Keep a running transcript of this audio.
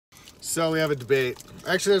So we have a debate.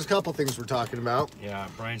 Actually, there's a couple things we're talking about. Yeah,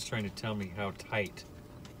 Brian's trying to tell me how tight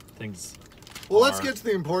things Well, let's get to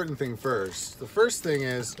the important thing first. The first thing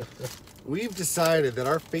is we've decided that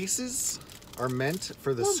our faces are meant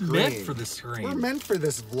for the screen. We're meant for the screen. We're meant for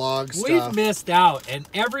this vlog stuff. We've missed out, and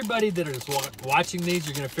everybody that is watching these,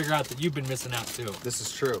 you're going to figure out that you've been missing out too. This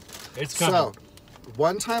is true. It's coming. So,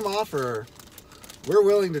 one-time offer, we're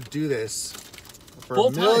willing to do this for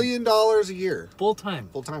Full $1 million a year. Full time.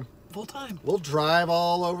 Full time. Full time. We'll drive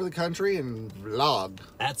all over the country and vlog.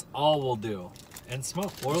 That's all we'll do. And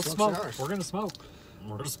smoke. We'll smoke. Cigars. We're going to smoke.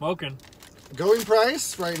 We're smoking. Going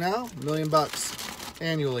price right now, $1 million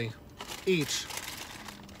annually each.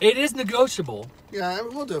 It is negotiable. Yeah,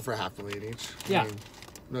 we'll do it for $500,000 each. Yeah.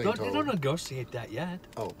 Million total. Don't negotiate that yet.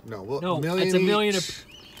 Oh, no. Well, No, million it's a million. each.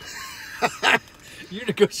 Your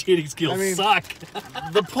negotiating skills suck.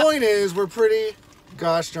 The point is, we're pretty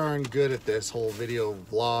gosh darn good at this whole video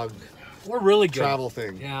vlog. We're really good. Travel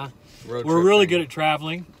thing. Yeah. Road We're trip really thing. good at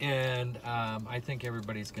traveling, and I think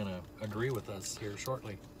everybody's going to agree with us here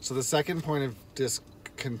shortly. So the second point of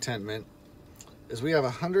discontentment is we have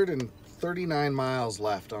 139 miles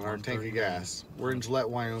left on our tank of gas. We're in Gillette,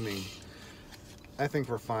 Wyoming. I think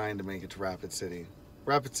we're fine to make it to Rapid City.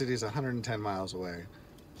 Rapid City is 110 miles away.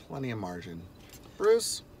 Plenty of margin.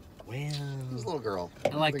 Bruce, Well, this little girl. I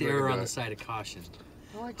like think to we can err do on the it. side of caution.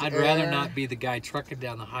 I like to I'd rather err. not be the guy trucking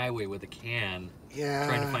down the highway with a can Yeah.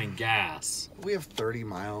 trying to find gas. We have 30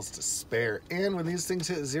 miles to spare. And when these things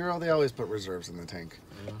hit zero, they always put reserves in the tank.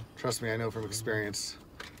 Yeah. Trust me, I know from experience.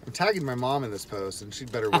 I'm tagging my mom in this post, and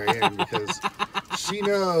she'd better weigh in because she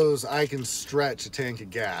knows I can stretch a tank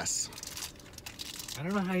of gas. I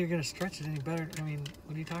don't know how you're going to stretch it any better. I mean,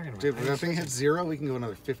 what are you talking about? Dude, How when do you that thing stretch hits zero, we can go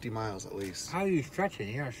another 50 miles at least. How are you stretching?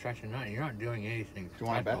 You're not stretching nothing. You're not doing anything. You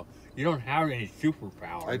want to bet? special. You don't have any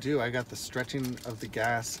superpowers. I do. I got the stretching of the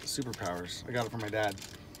gas superpowers. I got it from my dad.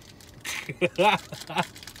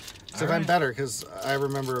 Except I'm better because I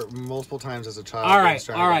remember multiple times as a child. All being right,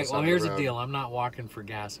 stranded all on right. the side Well, of here's the the road. deal. I'm not walking for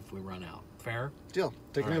gas if we run out. Fair? Deal.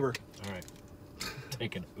 Take an All Uber. right. All right.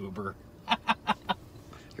 Take an Uber.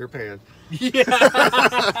 You're paying. Yeah.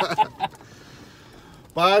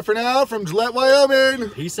 Bye for now from Gillette, Wyoming.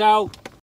 Peace out.